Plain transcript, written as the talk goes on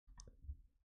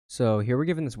So here we're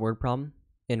given this word problem,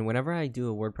 and whenever I do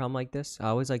a word problem like this, I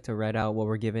always like to write out what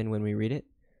we're given when we read it.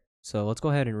 So let's go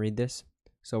ahead and read this.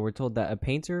 So we're told that a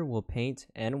painter will paint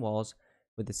n walls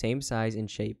with the same size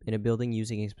and shape in a building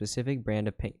using a specific brand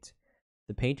of paint.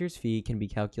 The painter's fee can be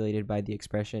calculated by the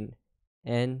expression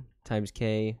n times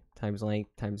k times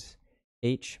length times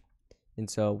h. And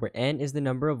so where n is the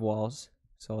number of walls,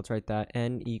 so let's write that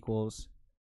n equals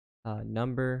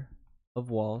number of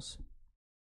walls.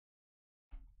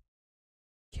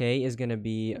 K is going to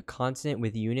be a constant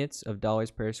with units of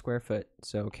dollars per square foot.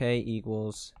 So K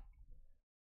equals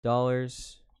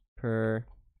dollars per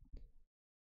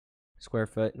square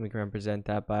foot, and we can represent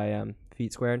that by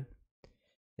feet squared.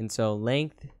 And so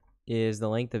length is the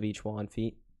length of each wall in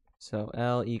feet. So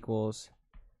L equals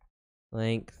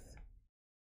length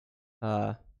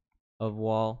of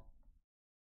wall.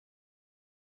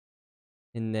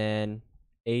 And then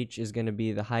H is going to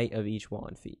be the height of each wall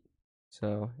in feet.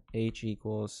 So H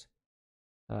equals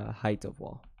height of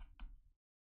wall.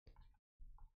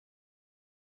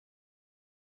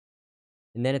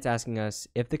 And then it's asking us,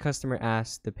 if the customer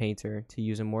asks the painter to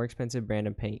use a more expensive brand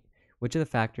of paint, which of the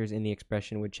factors in the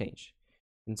expression would change?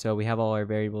 And so we have all our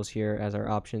variables here as our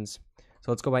options.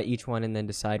 So let's go by each one and then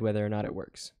decide whether or not it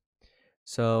works.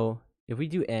 So if we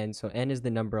do n, so n is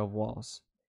the number of walls.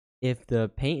 If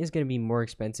the paint is going to be more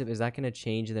expensive, is that going to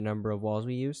change the number of walls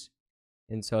we use?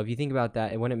 And so if you think about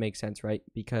that, it wouldn't make sense, right?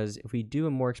 Because if we do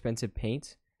a more expensive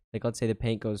paint, like let's say the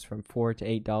paint goes from $4 to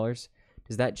 $8,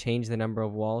 does that change the number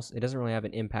of walls? It doesn't really have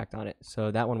an impact on it.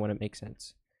 So that one wouldn't make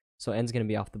sense. So n's going to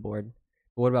be off the board.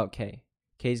 But what about k?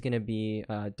 K is going to be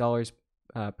dollars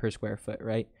per square foot,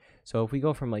 right? So if we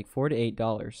go from like $4 to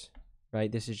 $8,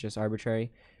 right? This is just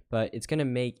arbitrary, but it's going to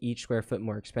make each square foot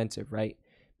more expensive, right?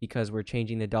 Because we're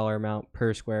changing the dollar amount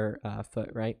per square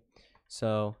foot, right?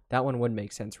 So that one would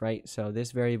make sense, right? So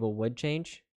this variable would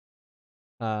change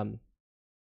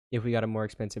if we got a more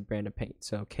expensive brand of paint.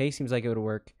 So K seems like it would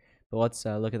work, but let's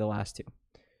look at the last two.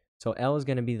 So L is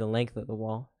going to be the length of the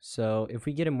wall. So if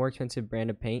we get a more expensive brand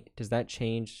of paint, does that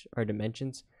change our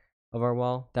dimensions of our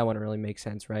wall? That wouldn't really make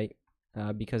sense, right?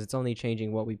 Because it's only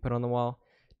changing what we put on the wall,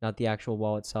 not the actual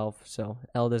wall itself. So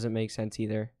L doesn't make sense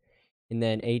either. And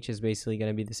then H is basically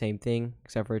going to be the same thing,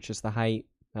 except for it's just the height.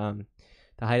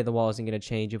 The height of the wall isn't going to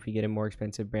change if we get a more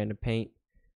expensive brand of paint,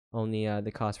 only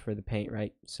the cost for the paint,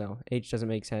 right? So H doesn't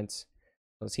make sense.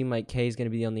 So it seems like K is going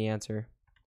to be the only answer.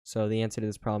 So the answer to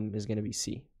this problem is going to be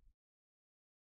C.